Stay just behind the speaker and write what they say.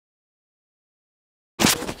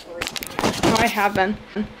Oh, I have been.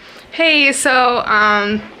 Hey, so,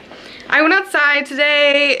 I went outside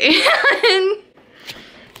today and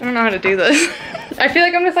I don't know how to do this. I feel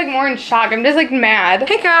like I'm just like more in shock. I'm just like mad.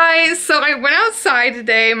 Hey guys, so I went outside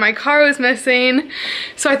today. My car was missing.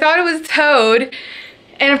 So I thought it was towed.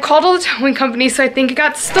 And I've called all the towing companies, so I think it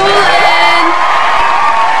got stolen.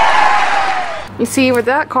 You see where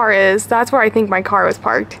that car is? That's where I think my car was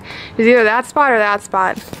parked. It's either that spot or that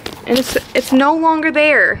spot. And it's no longer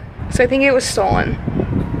there. So I think it was stolen.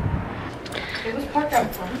 It was parked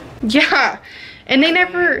out front? Yeah. And they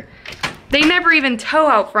never even tow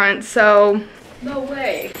out front, so. No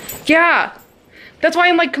way. Yeah. That's why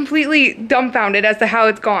I'm like completely dumbfounded as to how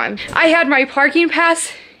it's gone. I had my parking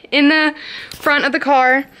pass in the front of the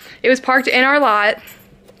car. It was parked in our lot.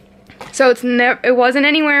 So it wasn't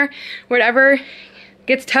anywhere where it ever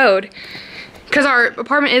gets towed. Because our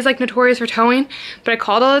apartment is like notorious for towing, but I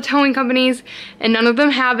called all the towing companies and none of them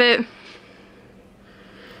have it.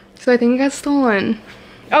 So I think it got stolen.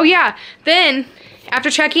 Oh yeah, then after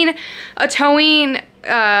checking a towing,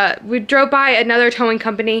 we drove by another towing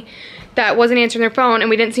company that wasn't answering their phone and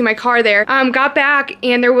we didn't see my car there. Got back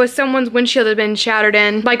and there was someone's windshield had been shattered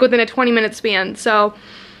in like within a 20-minute span. So,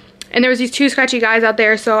 and there was these two sketchy guys out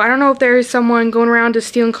there. So I don't know if there's someone going around just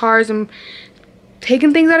stealing cars and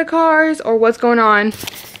taking things out of cars or what's going on.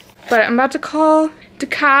 But I'm about to call the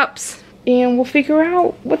cops and we'll figure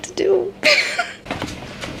out what to do.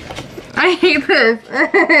 I hate this.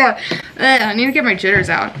 I need to get my jitters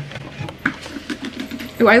out.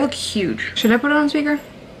 Ooh, I look huge. Should I put it on speaker?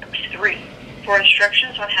 3 for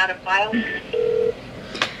instructions on how to file.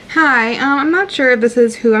 Hi, I'm not sure if this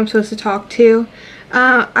is who I'm supposed to talk to.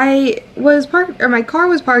 My car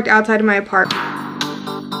was parked outside of my apartment.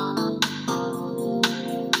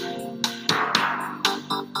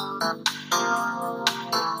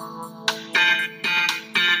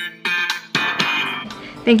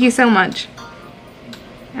 Thank you so much.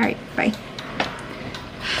 All right, bye.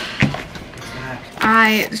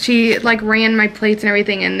 She like ran my plates and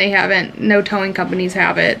everything and they haven't, no towing companies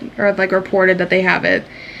have it or like reported that they have it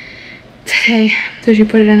today. So she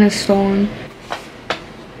put it in as stolen.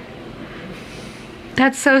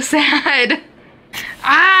 That's so sad.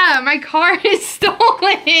 Ah, my car is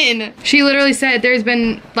stolen. She literally said there's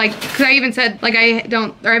been like, cause I even said like I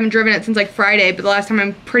haven't driven it since like Friday, but the last time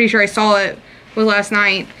I'm pretty sure I saw it was last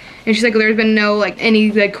night. And she's like, there's been no like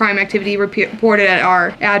any like crime activity reported at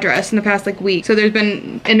our address in the past like week. So there's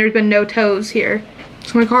been no tows here.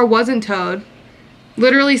 So my car wasn't towed.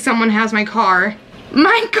 Literally someone has my car.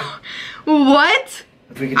 My car, what?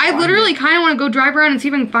 I literally kind of want to go drive around and see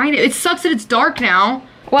if I can find it. It sucks that it's dark now.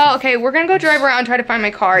 Well, okay, we're gonna go drive around and try to find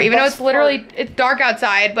my car, even though it's dark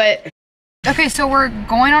outside, but. Okay, so we're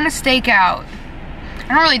going on a stakeout. It's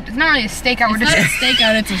not really a stakeout, It's not a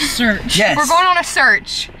stakeout, it's a search. Yes. We're going on a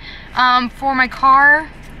search for my car.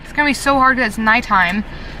 It's gonna be so hard because it's nighttime.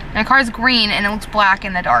 My car's green and it looks black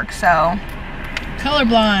in the dark, so.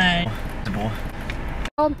 Colorblind.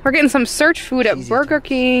 We're getting some search food at Burger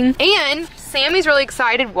King. And Sammy's really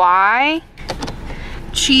excited. Why?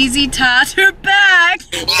 Cheesy tots are back.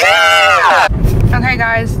 Yeah! Okay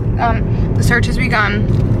guys, the search has begun.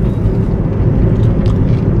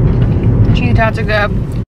 Cheesy tots are good.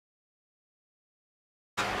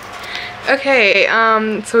 Okay,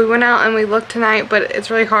 so we went out and we looked tonight, but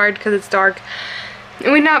it's really hard because it's dark.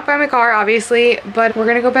 And we did not find my car, obviously, but we're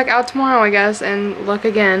gonna go back out tomorrow, I guess, and look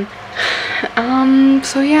again.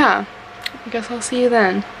 So yeah, I guess I'll see you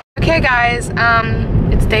then. Okay guys,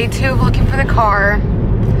 it's day 2 of looking for the car.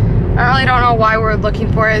 I really don't know why we're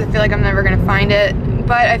looking for it. I feel like I'm never gonna find it,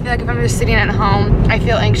 but I feel like if I'm just sitting at home, I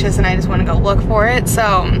feel anxious and I just wanna go look for it,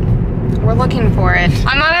 so we're looking for it.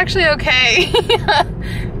 I'm not actually okay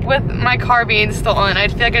with my car being stolen. I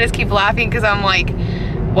feel like I just keep laughing because I'm like,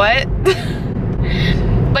 what?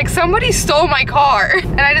 Like somebody stole my car.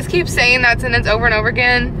 And I just keep saying that sentence over and over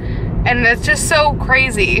again. And it's just so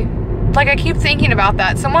crazy. Like I keep thinking about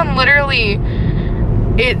that. Someone literally,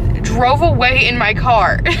 it drove away in my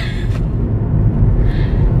car.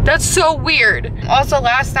 That's so weird. Also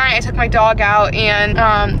last night I took my dog out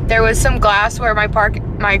and there was some glass where my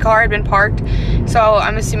car had been parked. So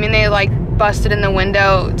I'm assuming they like busted in the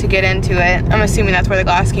window to get into it. I'm assuming that's where the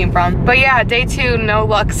glass came from. But yeah, day 2, no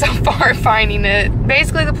luck so far finding it.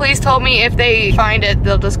 Basically the police told me if they find it,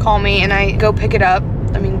 they'll just call me and I go pick it up.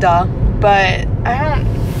 I mean, duh. But I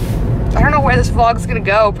don't know where this vlog's gonna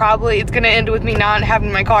go. Probably it's gonna end with me not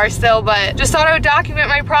having my car still, but just thought I would document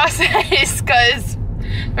my process because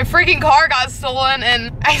my freaking car got stolen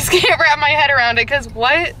and I just can't wrap my head around it because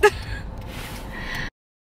what?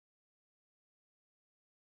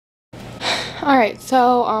 Alright,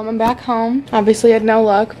 so I'm back home. Obviously I had no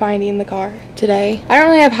luck finding the car today. I don't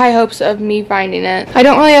really have high hopes of me finding it. I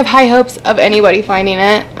don't really have high hopes of anybody finding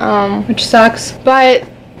it, which sucks. But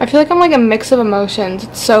I feel like I'm like a mix of emotions.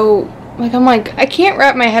 It's so, like, I'm like, I can't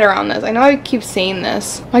wrap my head around this. I know I keep saying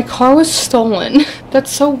this. My car was stolen.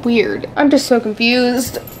 That's so weird. I'm just so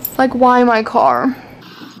confused. Like, why my car?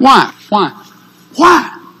 Why?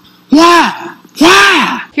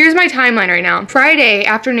 Here's my timeline right now. Friday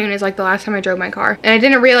afternoon is like the last time I drove my car. And I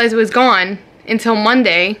didn't realize it was gone until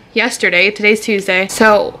Monday, yesterday. Today's Tuesday.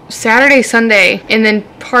 So Saturday, Sunday, and then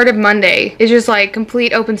part of Monday is just like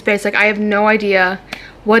complete open space. Like, I have no idea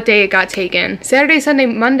what day it got taken. Saturday, Sunday,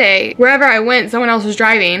 Monday, wherever I went, someone else was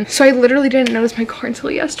driving. So I literally didn't notice my car until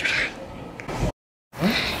yesterday.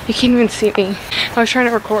 You can't even see me. I was trying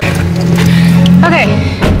to record. Okay.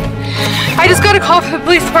 I just got a call from the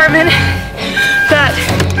police department that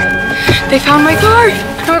they found my car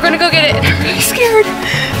and we're gonna go get it. I'm really scared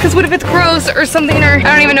because what if it's gross or something, or I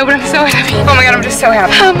don't even know, but I'm so happy. Oh my god, I'm just so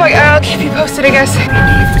happy. Oh my god, I'll keep you posted, I guess. Oh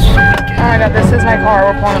my god, this is my car.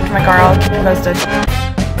 We're pulling up to my car. I'll keep you posted.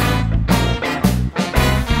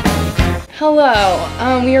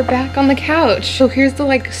 Hello, we are back on the couch. So here's the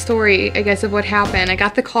like story, I guess, of what happened. I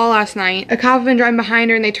got the call last night. A cop had been driving behind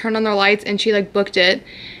her and they turned on their lights and she like booked it.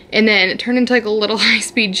 And then it turned into like a little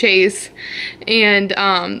high-speed chase. And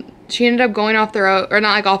she ended up going off the road, or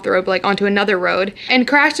not like off the road, but like onto another road and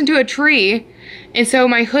crashed into a tree. And so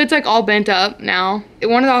my hood's like all bent up now.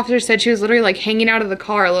 One of the officers said she was literally like hanging out of the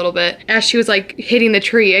car a little bit as she was like hitting the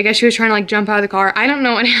tree. I guess she was trying to like jump out of the car. I don't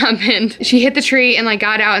know what happened. She hit the tree and like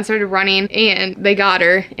got out and started running, and they got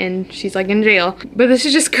her and she's like in jail. But this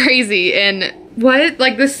is just crazy. And what,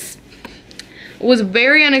 like, this was a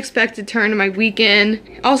very unexpected turn to my weekend.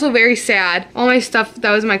 Also very sad. All my stuff that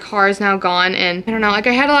was in my car is now gone, and I don't know, like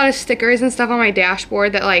I had a lot of stickers and stuff on my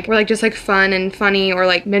dashboard that like were like just like fun and funny or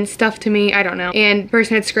like meant stuff to me, I don't know. And the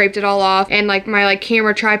person had scraped it all off, and like my like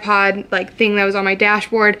camera tripod like thing that was on my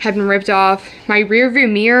dashboard had been ripped off. My rear view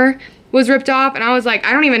mirror was ripped off, and I was like,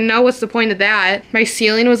 I don't even know what's the point of that. My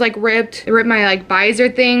ceiling was like ripped. It ripped my like visor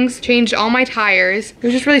things, changed all my tires. It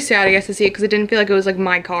was just really sad, I guess, to see it because it didn't feel like it was like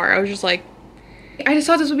my car. I was just like, I just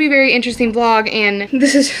thought this would be a very interesting vlog, and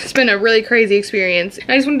this has been a really crazy experience.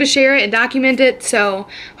 I just wanted to share it and document it, so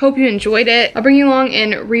hope you enjoyed it. I'll bring you along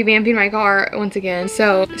in revamping my car once again,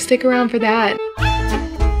 so stick around for that.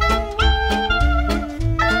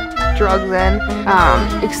 Drugs in.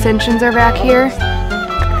 Extensions are back here.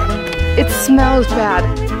 It smells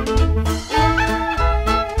bad.